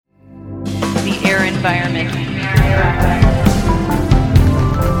Environment.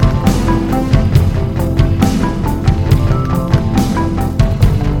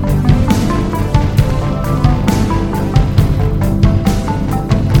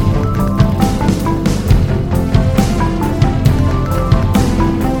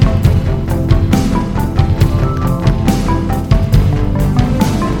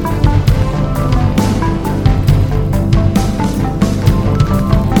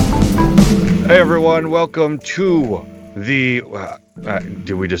 Hey everyone, welcome to the,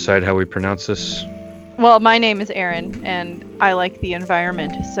 did we decide how we pronounce this? Well, my name is Erin, and I like the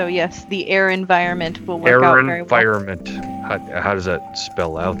environment, so yes, the air environment will work out very well. Environment. How does that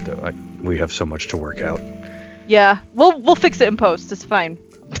spell out, though? We have so much to work out. Yeah, we'll fix it in post, it's fine.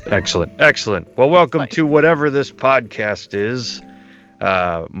 Excellent. Well, welcome to whatever this podcast is.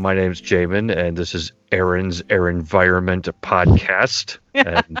 My name's Jamin, and this is Erin's Air Environment podcast,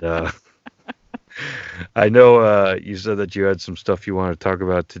 and I know you said that you had some stuff you want to talk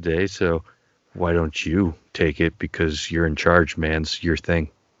about today, so why don't you take it, because you're in charge, man. It's your thing.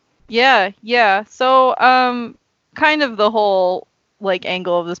 Yeah. So, kind of the whole,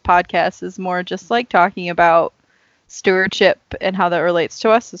 angle of this podcast is more just, talking about stewardship and how that relates to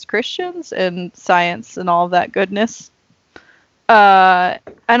us as Christians and science and all of that goodness. And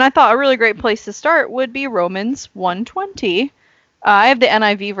I thought a really great place to start would be Romans 1:20. I have the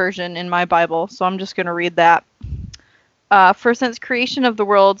NIV version in my Bible, so I'm just going to read that. For since creation of the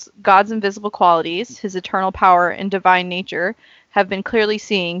world, God's invisible qualities, his eternal power and divine nature, have been clearly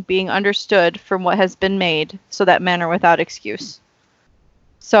seen, being understood from what has been made, so that men are without excuse.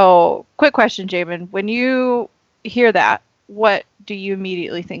 So, quick question, Jamin. When you hear that, what do you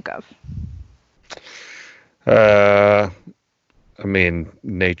immediately think of?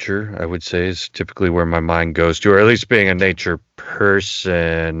 Nature, I would say, is typically where my mind goes to, or at least being a nature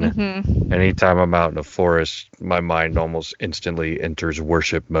person. Mm-hmm. Anytime I'm out in a forest, my mind almost instantly enters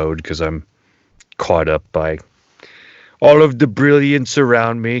worship mode because I'm caught up by all of the brilliance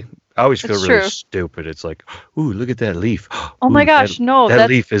around me. I always feel really stupid. It's like, ooh, look at that leaf. Oh my gosh, that's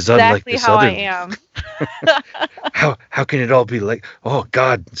leaf is unlike exactly this how other I am. How can it all be like, oh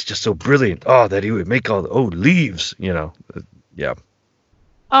God, it's just so brilliant. Oh, that he would make all leaves, Yeah.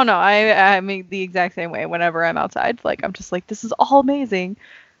 Oh no, I mean the exact same way whenever I'm outside. I'm just like, this is all amazing.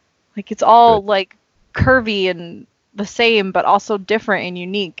 It's all Good. Curvy and the same, but also different and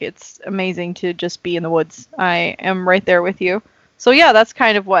unique. It's amazing to just be in the woods. I am right there with you. So yeah, that's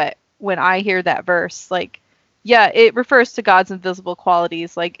kind of when I hear that verse, it refers to God's invisible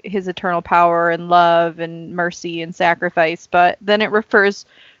qualities, like his eternal power and love and mercy and sacrifice, but then it refers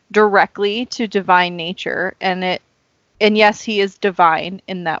directly to divine nature, and yes, he is divine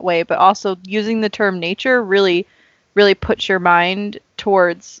in that way, but also using the term nature really, really puts your mind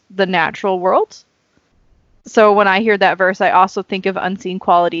towards the natural world. So when I hear that verse, I also think of unseen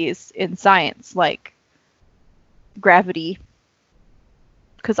qualities in science, like gravity,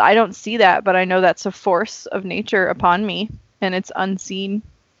 because I don't see that, but I know that's a force of nature upon me, and it's unseen.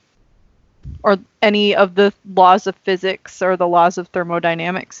 Or any of the laws of physics or the laws of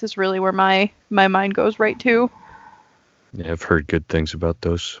thermodynamics is really where my mind goes right to. Yeah, I've heard good things about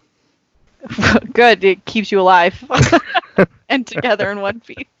those. Good, it keeps you alive and together in one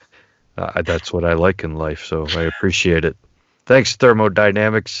piece. That's what I like in life, so I appreciate it. Thanks,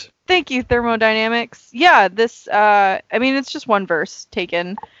 thermodynamics. Thank you, thermodynamics. Yeah, this, it's just one verse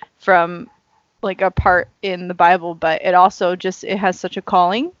taken from, a part in the Bible, but it also it has such a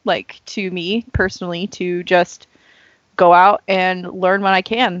calling, to me personally, to just go out and learn what I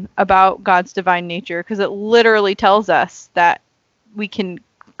can about God's divine nature, because it literally tells us that we can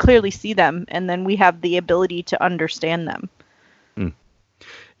clearly see them, and then we have the ability to understand them.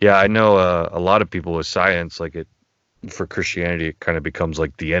 Yeah, I know a lot of people with science, for Christianity, it kind of becomes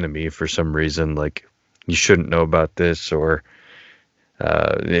like the enemy for some reason. You shouldn't know about this, or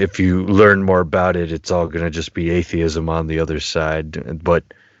if you learn more about it, it's all going to just be atheism on the other side. But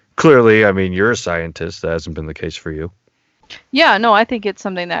clearly, you're a scientist. That hasn't been the case for you. Yeah, no, I think it's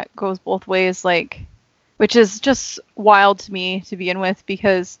something that goes both ways, which is just wild to me to begin with,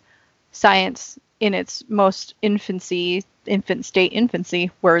 because science in its most infancy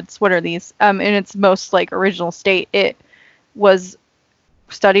words, what are these? In its most original state, it was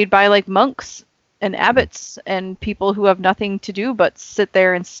studied by monks and abbots and people who have nothing to do but sit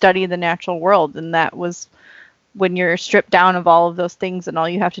there and study the natural world. And that was when you're stripped down of all of those things and all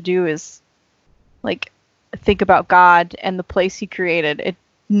you have to do is think about God and the place he created. It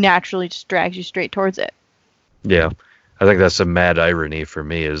naturally just drags you straight towards it. Yeah. I think that's a mad irony for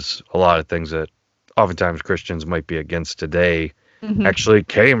me, is a lot of things that oftentimes Christians might be against today actually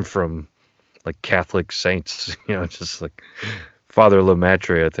came from like Catholic saints, just like Father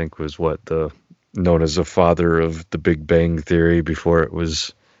Lemaitre, I think, was known as the father of the Big Bang Theory before it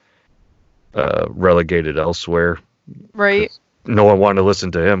was relegated elsewhere. Right. No one wanted to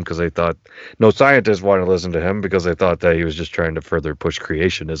listen to him because they thought, no scientists wanted to listen to him because they thought that he was just trying to further push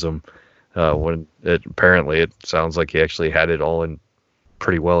creationism. When apparently it sounds like he actually had it all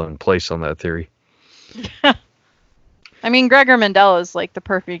pretty well in place on that theory. I mean, Gregor Mendel is like the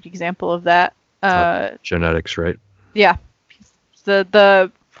perfect example of that. Genetics, right? Yeah.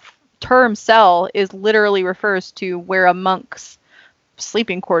 The term cell is literally refers to where a monk's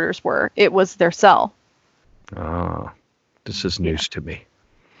sleeping quarters were. It was their cell. This is news to me.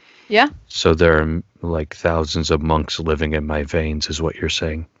 Yeah. So there are like thousands of monks living in my veins, is what you're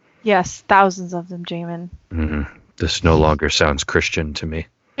saying? Yes, thousands of them, Jamin. Mm-hmm. This no longer sounds Christian to me.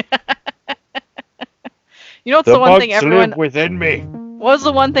 You know what's the one thing everyone live within me. What was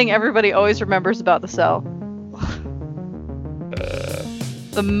the one thing everybody always remembers about the cell?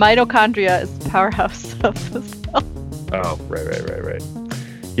 The mitochondria is the powerhouse of the cell. Oh, right.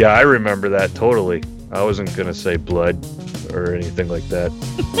 Yeah, I remember that totally. I wasn't gonna say blood or anything like that.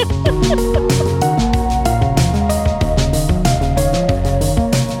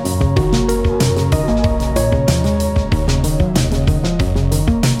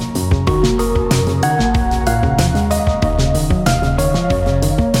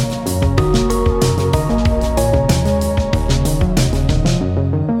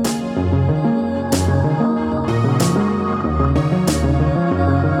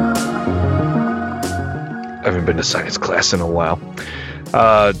 I haven't been to science class in a while.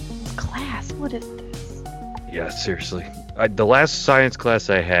 Class? What is this? Yeah, seriously. The last science class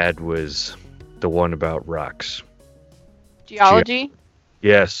I had was the one about rocks. Geology?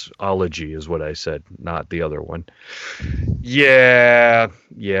 Yes, ology is what I said, not the other one. Yeah,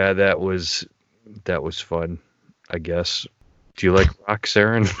 that was fun, I guess. Do you like rocks,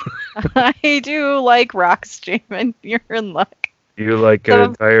 Aaron? I do like rocks, Jamin. You're in luck. You like an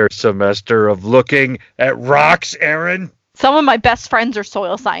entire semester of looking at rocks, Aaron? Some of my best friends are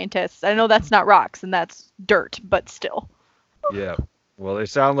soil scientists. I know that's not rocks and that's dirt, but still. Yeah. Well, they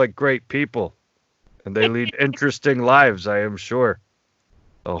sound like great people. And they lead interesting lives, I am sure.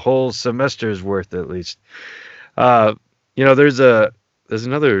 A whole semester's worth, at least. There's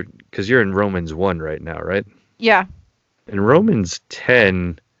another, because you're in Romans 1 right now, right? Yeah. In Romans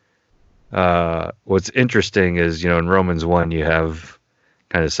 10, what's interesting is, in Romans 1, you have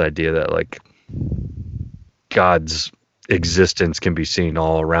kind of this idea that, like, God's existence can be seen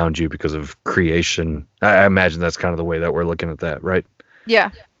all around you because of creation. I imagine that's kind of the way that we're looking at that, right? Yeah.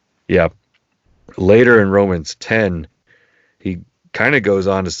 Yeah. Later in Romans 10, he kind of goes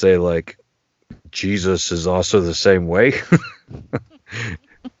on to say, like, Jesus is also the same way,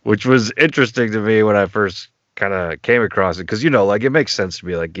 which was interesting to me when I first kind of came across it. Because, it makes sense to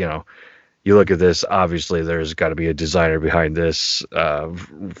be like, you look at this, obviously there's got to be a designer behind this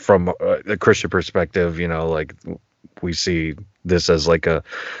from a Christian perspective, like we see this as like a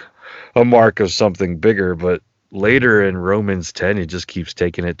mark of something bigger. But later in Romans 10, he just keeps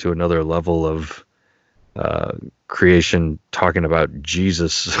taking it to another level of creation, talking about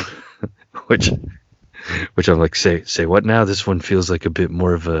Jesus, which I'm like, say what now? This one feels like a bit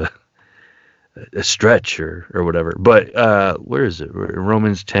more of a stretch or whatever. But where is it?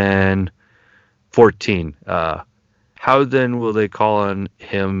 Romans 10:14. How then will they call on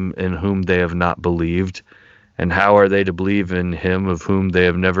him in whom they have not believed? And how are they to believe in him of whom they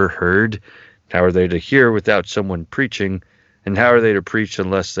have never heard? How are they to hear without someone preaching? And how are they to preach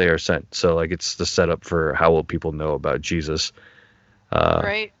unless they are sent? So, like, it's the setup for how will people know about Jesus.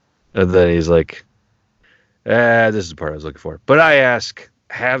 Right. And then he's like, this is the part I was looking for. But I ask,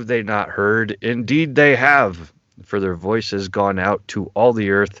 have they not heard? Indeed they have, for their voice has gone out to all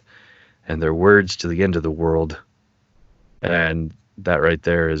the earth, and their words to the end of the world. And that right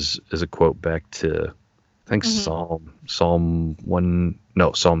there is a quote back to, I think, Psalm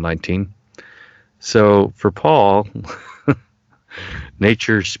 19. So for Paul,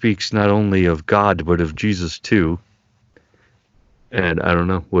 nature speaks not only of God but of Jesus too. And I don't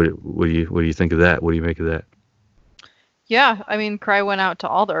know, what do you think of that? What do you make of that? Yeah, I mean, cry went out to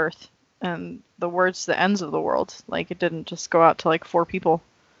all the earth, and the words to the ends of the world. Like, it didn't just go out to like 4 people.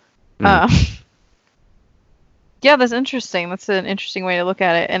 Yeah, that's interesting. That's an interesting way to look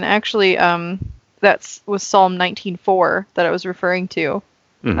at it. And actually, that was Psalm 19:4 that I was referring to.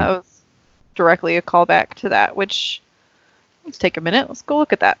 Mm-hmm. That was directly a callback to that, which, let's take a minute. Let's go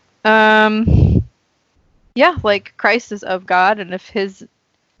look at that. Yeah, like, Christ is of God, and if his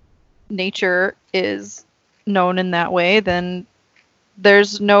nature is known in that way, then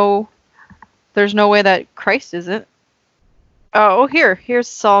there's no There's no way that Christ isn't. Oh, here's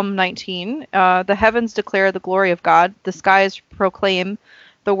Psalm 19. The heavens declare the glory of God. The skies proclaim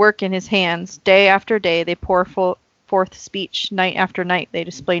the work in his hands. Day after day they pour forth speech. Night after night they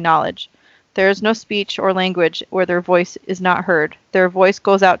display knowledge. There is no speech or language where their voice is not heard. Their voice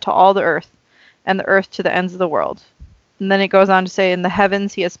goes out to all the earth, and the earth to the ends of the world. And then it goes on to say, in the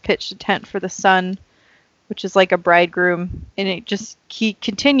heavens he has pitched a tent for the sun, which is like a bridegroom. And he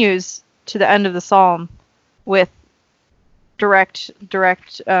continues to the end of the psalm with direct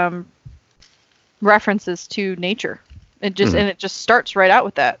references to nature. And it just starts right out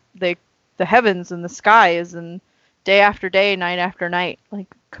with that. The heavens and the skies and day after day, night after night, like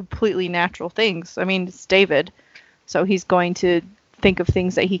completely natural things. I mean, it's David, so he's going to think of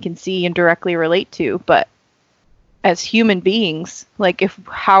things that he can see and directly relate to. But as human beings, like,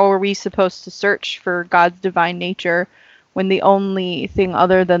 how are we supposed to search for God's divine nature when the only thing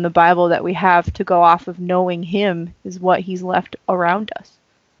other than the Bible that we have to go off of knowing him is what he's left around us?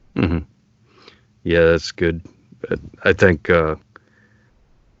 Mm-hmm. Yeah, that's good. I think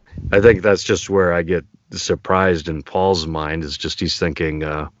that's just where I get surprised in Paul's mind, is just he's thinking,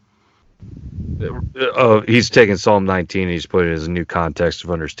 he's taking Psalm 19 and he's putting it as a new context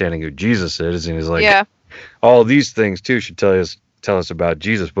of understanding who Jesus is, and he's like, yeah, all these things too should tell us about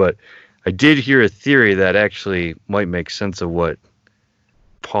Jesus. But I did hear a theory that actually might make sense of what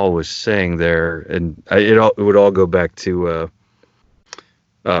Paul was saying there, and it would all go back to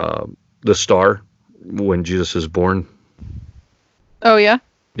the star when Jesus is born. Oh yeah.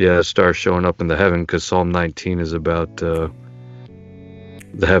 Yeah, a star showing up in the heaven, because Psalm 19 is about the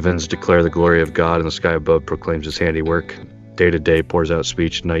heavens declare the glory of God, and the sky above proclaims his handiwork. Day to day pours out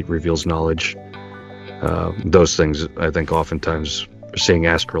speech, night reveals knowledge. Those things, I think, oftentimes are seeing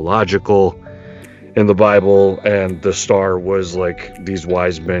astrological in the Bible, and the star was like these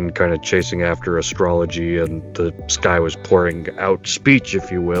wise men kind of chasing after astrology, and the sky was pouring out speech,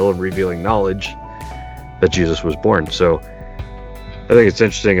 if you will, and revealing knowledge that Jesus was born. So I think it's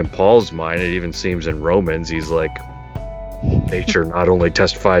interesting in Paul's mind. It even seems in Romans, he's like, nature not only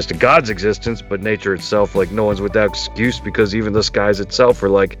testifies to God's existence, but nature itself, like, no one's without excuse, because even the skies itself are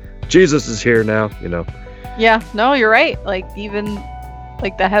like, Jesus is here now, you know? Yeah, no, you're right. Like, even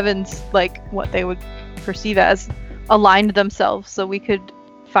like the heavens, like what they would perceive as, aligned themselves so we could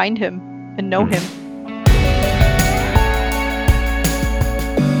find him and know him.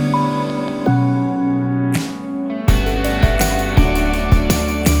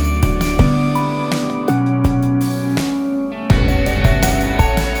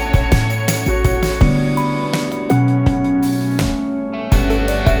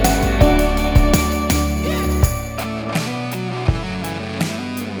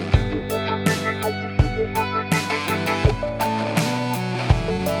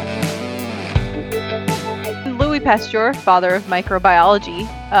 Pasteur, father of microbiology,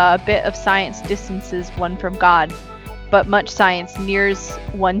 a bit of science distances one from God, but much science nears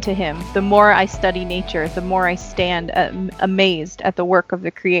one to him. The more I study nature, the more I stand amazed at the work of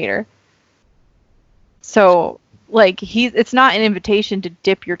the Creator. So, like, it's not an invitation to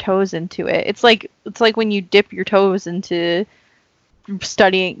dip your toes into it. It's like when you dip your toes into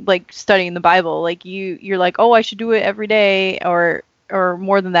studying the Bible. Like, you're like, oh, I should do it every day, or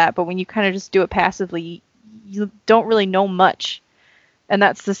more than that. But when you kind of just do it passively, you don't really know much. And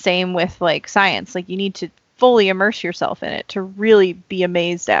that's the same with like science. Like, you need to fully immerse yourself in it to really be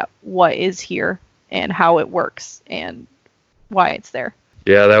amazed at what is here and how it works and why it's there.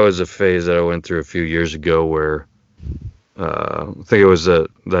 Yeah, that was a phase that I went through a few years ago where I think it was that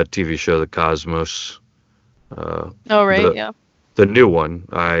TV show, The Cosmos. Oh, right, yeah. The new one.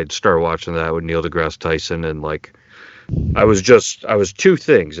 I started watching that with Neil deGrasse Tyson, and like, I was two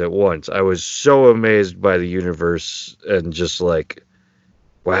things at once. I was so amazed by the universe and just like,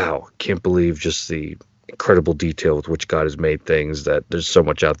 wow, can't believe just the incredible detail with which God has made things, that there's so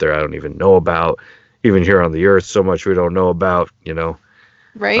much out there I don't even know about. Even here on the earth, so much we don't know about, you know.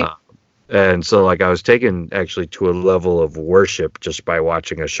 Right. And so like I was taken actually to a level of worship just by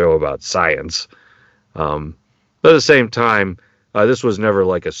watching a show about science. But at the same time, this was never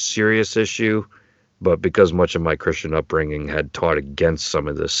like a serious issue. But because much of my Christian upbringing had taught against some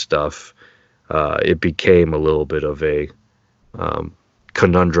of this stuff, it became a little bit of a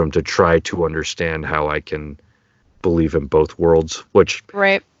conundrum to try to understand how I can believe in both worlds, which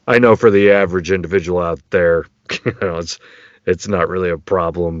right. I know for the average individual out there, you know, it's not really a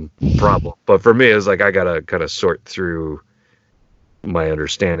problem. But for me, it's like I got to kind of sort through my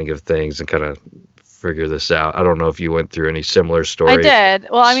understanding of things and kind of figure this out. I don't know if you went through any similar stories. I did.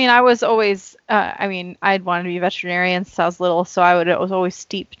 Well, I mean, I was always, I'd wanted to be a veterinarian since I was little, so I was always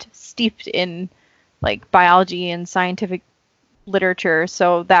steeped in like biology and scientific literature.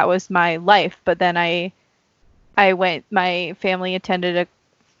 So that was my life. But then my family attended a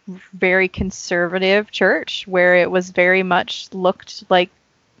very conservative church where it was very much looked like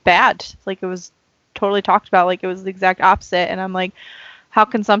bad. Like it was totally talked about like it was the exact opposite. And I'm like, how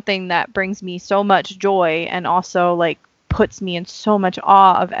can something that brings me so much joy and also like puts me in so much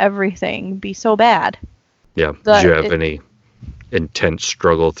awe of everything be so bad? Yeah. Did you have any intense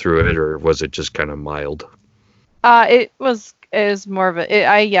struggle through it, or was it just kind of mild? It was more of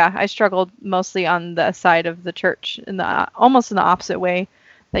I struggled mostly on the side of the church almost in the opposite way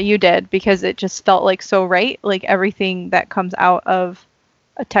that you did, because it just felt like so right. Like everything that comes out of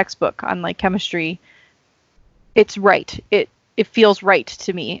a textbook on like chemistry, it's right. It feels right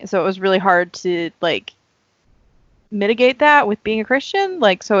to me. So it was really hard to like mitigate that with being a Christian.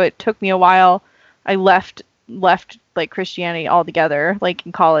 Like, so it took me a while. I left like Christianity altogether. Like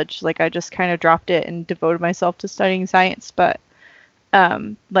in college, like I just kind of dropped it and devoted myself to studying science. But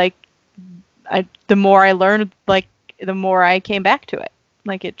the more I learned, like the more I came back to it.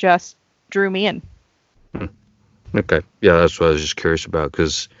 Like it just drew me in. Okay. Yeah, that's what I was just curious about,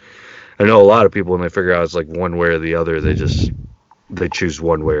 because I know a lot of people when they figure out it's like one way or the other, they choose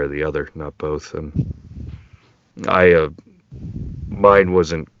one way or the other, not both. And mine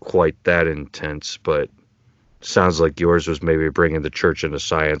wasn't quite that intense, but sounds like yours was maybe bringing the church into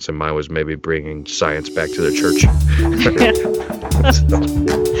science, and mine was maybe bringing science back to the church.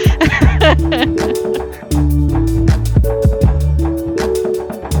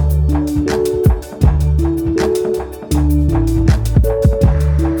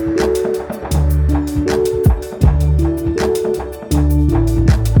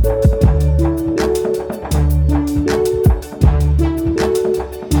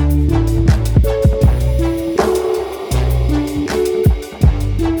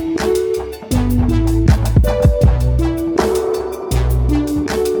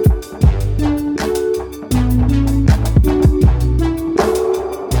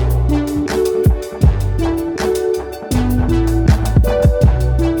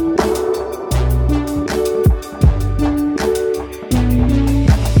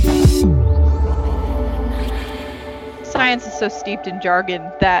 Science is so steeped in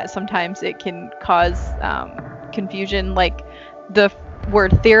jargon that sometimes it can cause confusion. Like the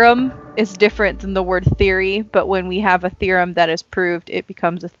word theorem is different than the word theory, but when we have a theorem that is proved, it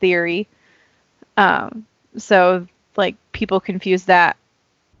becomes a theory. So like people confuse that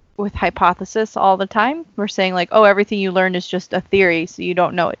with hypothesis all the time. We're saying like, oh, everything you learned is just a theory, so you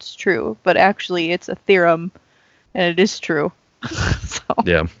don't know it's true, but actually it's a theorem and it is true. So.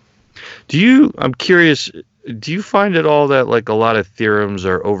 Yeah. I'm curious, do you find at all that like a lot of theorems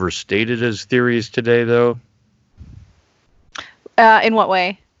are overstated as theories today though? In what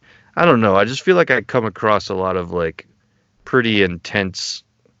way? I don't know. I just feel like I come across a lot of like pretty intense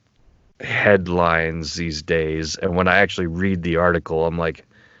headlines these days, and when I actually read the article, I'm like,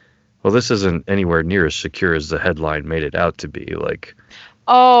 well, this isn't anywhere near as secure as the headline made it out to be. Like,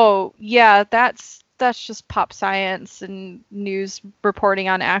 oh yeah, that's just pop science and news reporting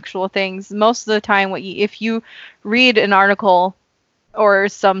on actual things. Most of the time, if you read an article or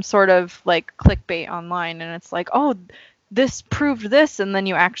some sort of like clickbait online, and it's like, oh, this proved this, and then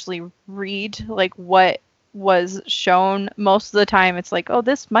you actually read like what was shown, most of the time it's like, oh,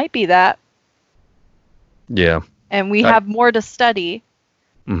 this might be that. Yeah. And we have more to study.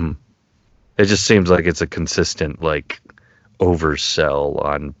 Mm-hmm. It just seems like it's a consistent like oversell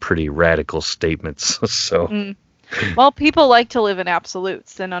on pretty radical statements. So well, people like to live in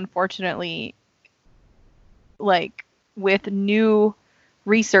absolutes, and unfortunately, like with new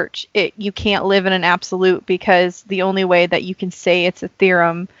research, you can't live in an absolute, because the only way that you can say it's a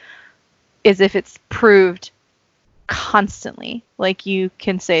theorem is if it's proved constantly. Like you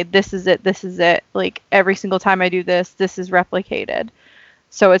can say this is it, like every single time I do this is replicated.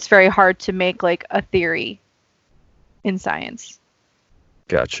 So it's very hard to make like a theory in science.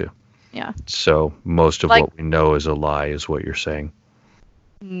 Gotcha. Yeah. So most of what we know is a lie, is what you're saying?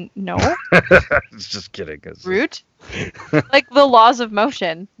 No. Just kidding. Rude. Like the laws of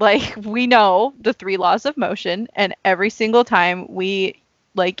motion. Like we know the 3 laws of motion, and every single time we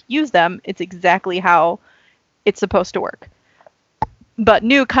like use them, it's exactly how it's supposed to work. But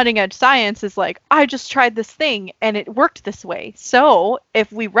new cutting edge science is like, I just tried this thing and it worked this way. So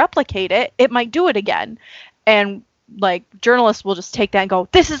if we replicate it, it might do it again. And like journalists will just take that and go,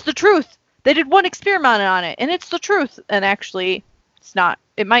 this is the truth. They did one experiment on it and it's the truth. And actually it's not.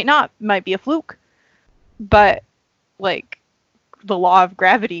 It might not. It might be a fluke. but like the law of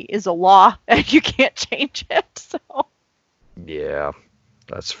gravity is a law and you can't change it. So Yeah,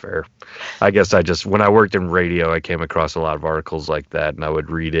 that's fair. I guess when I worked in radio, I came across a lot of articles like that, and I would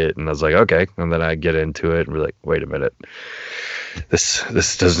read it, and I was like, okay, and then I get into it and be like, wait a minute,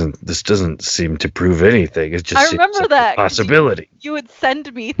 this doesn't seem to prove anything. It just I seems remember like that a possibility. you would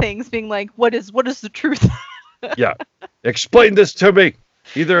send me things being like, what is the truth? Yeah, explain this to me.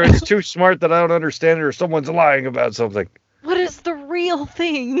 Either it's too smart that I don't understand it, or someone's lying about something. What is the real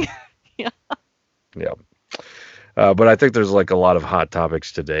thing? Yeah. But I think there's like a lot of hot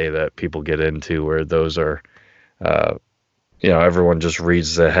topics today that people get into where those are, everyone just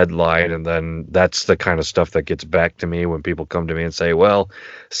reads the headline, and then that's the kind of stuff that gets back to me when people come to me and say, well,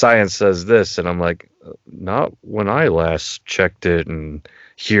 science says this. And I'm like, not when I last checked it, and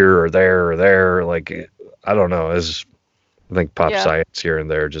here or there. Like, I don't know. I think pop science here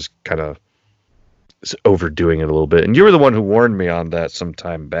and there just kind of is overdoing it a little bit. And you were the one who warned me on that some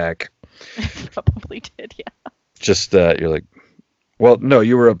time back. Probably did, yeah. Just that you're like, well, no,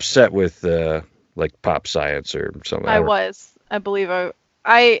 you were upset with like pop science or something. I believe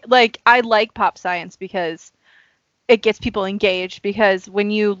I like pop science because it gets people engaged, because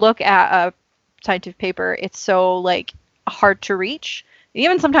when you look at a scientific paper, it's so like hard to reach,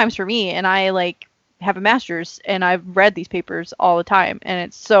 even sometimes for me, and I like have a master's and I've read these papers all the time, and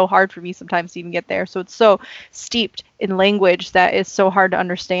it's so hard for me sometimes to even get there. So it's so steeped in language that is so hard to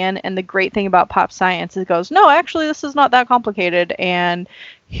understand. And the great thing about pop science is it goes, no, actually this is not that complicated, and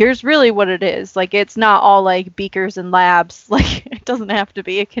here's really what it is. Like, it's not all like beakers and labs. Like, it doesn't have to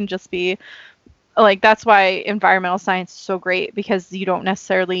be. It can just be like, that's why environmental science is so great, because you don't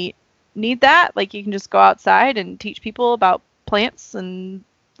necessarily need that. Like, you can just go outside and teach people about plants and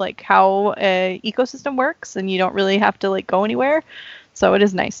like how a ecosystem works, and you don't really have to like go anywhere. So it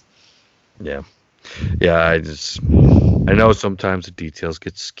is nice. Yeah. I know sometimes the details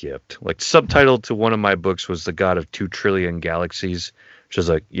get skipped. Like, subtitle to one of my books was The God of 2 Trillion Galaxies, which was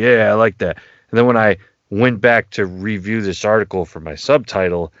like, yeah, I like that. And then when I went back to review this article for my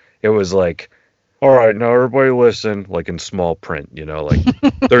subtitle, it was like, all right, now everybody listen, like in small print, like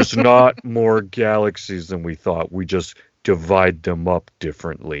there's not more galaxies than we thought. We just divide them up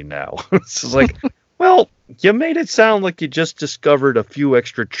differently now. It's like, well, you made it sound like you just discovered a few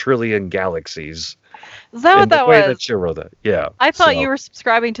extra trillion galaxies. Is that what that was? That you wrote that, yeah. I thought you were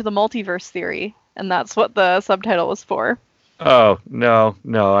subscribing to the multiverse theory, and that's what the subtitle was for. Oh, no.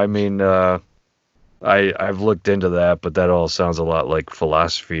 I mean, I've looked into that, but that all sounds a lot like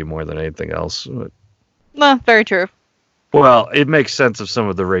philosophy more than anything else. No, very true. Well, it makes sense of some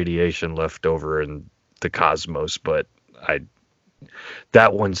of the radiation left over in the cosmos, but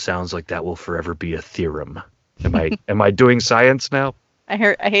that one sounds like that will forever be a theorem. Am I doing science now? I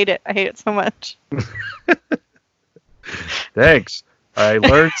hate it. I hate it so much. Thanks. I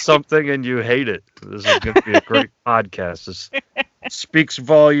learned something and you hate it. This is going to be a great podcast. This speaks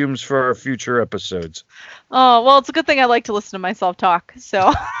volumes for our future episodes. Oh, well, it's a good thing I like to listen to myself talk,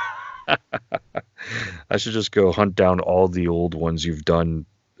 so. I should just go hunt down all the old ones you've done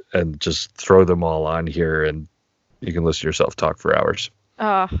and just throw them all on here, and you can listen to yourself talk for hours.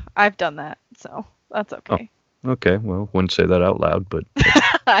 I've done that, so that's okay. Oh, okay, well, wouldn't say that out loud, but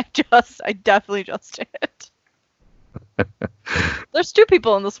I definitely just did. There's 2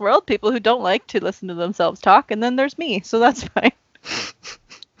 people in this world, people who don't like to listen to themselves talk, and then there's me, so that's fine.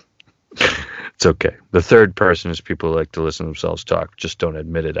 It's okay. The third person is people who like to listen to themselves talk, just don't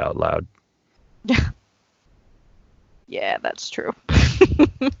admit it out loud. Yeah, that's true.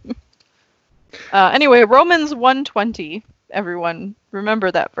 Anyway, Romans 1:20. Everyone,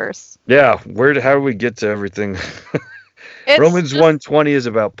 remember that verse. Yeah, how do we get to everything? Romans 1:20 is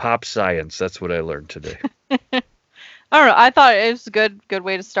about pop science. That's what I learned today. I don't know. I thought it was a good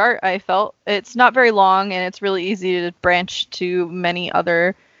way to start. I felt it's not very long, and it's really easy to branch to many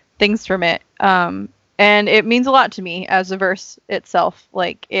other things from it. And it means a lot to me as a verse itself.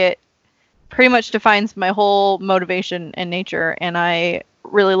 Like, it pretty much defines my whole motivation and nature, and I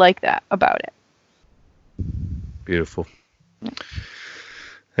really like that about it. Beautiful.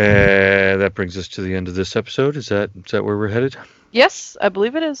 And that brings us to the end of this episode. Is that where we're headed? Yes, I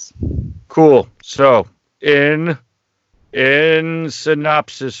believe it is. Cool. So, in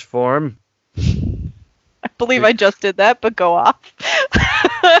synopsis form. I believe I just did that, but go off.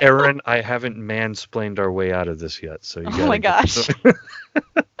 Erin, I haven't mansplained our way out of this yet, so you Oh my gosh. You're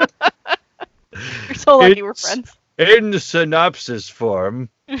so lucky we're friends. In synopsis form,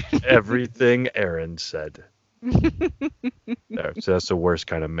 everything Erin said. So that's the worst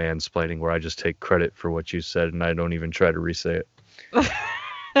kind of mansplaining, where I just take credit for what you said and I don't even try to re-say it.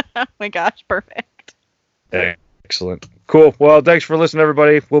 Oh my gosh, perfect. Excellent. Cool. Well, thanks for listening,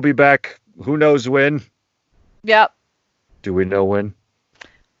 everybody. We'll be back. Who knows when? Yep. Do we know when?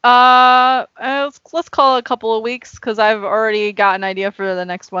 Let's call it a couple of weeks because I've already got an idea for the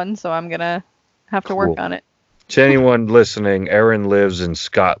next one, so I'm gonna have to work on it. To anyone listening, Erin lives in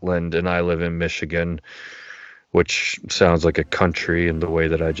Scotland and I live in Michigan, which sounds like a country in the way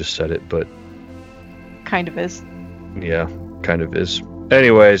that I just said it, but kind of is. Yeah, kind of is.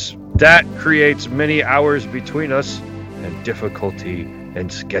 Anyways, that creates many hours between us and difficulty in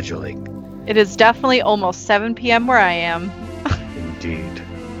scheduling. It is definitely almost 7 p.m. where I am. Indeed.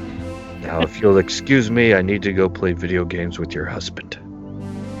 Now, if you'll excuse me, I need to go play video games with your husband.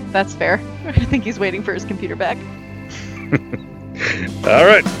 That's fair. I think he's waiting for his computer back. All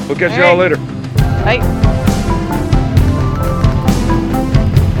right. We'll catch you all later. Bye.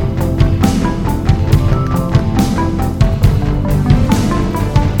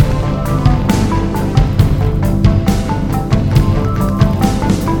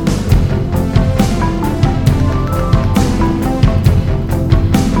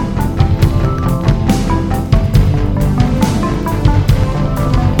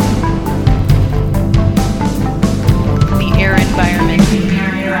 Environment.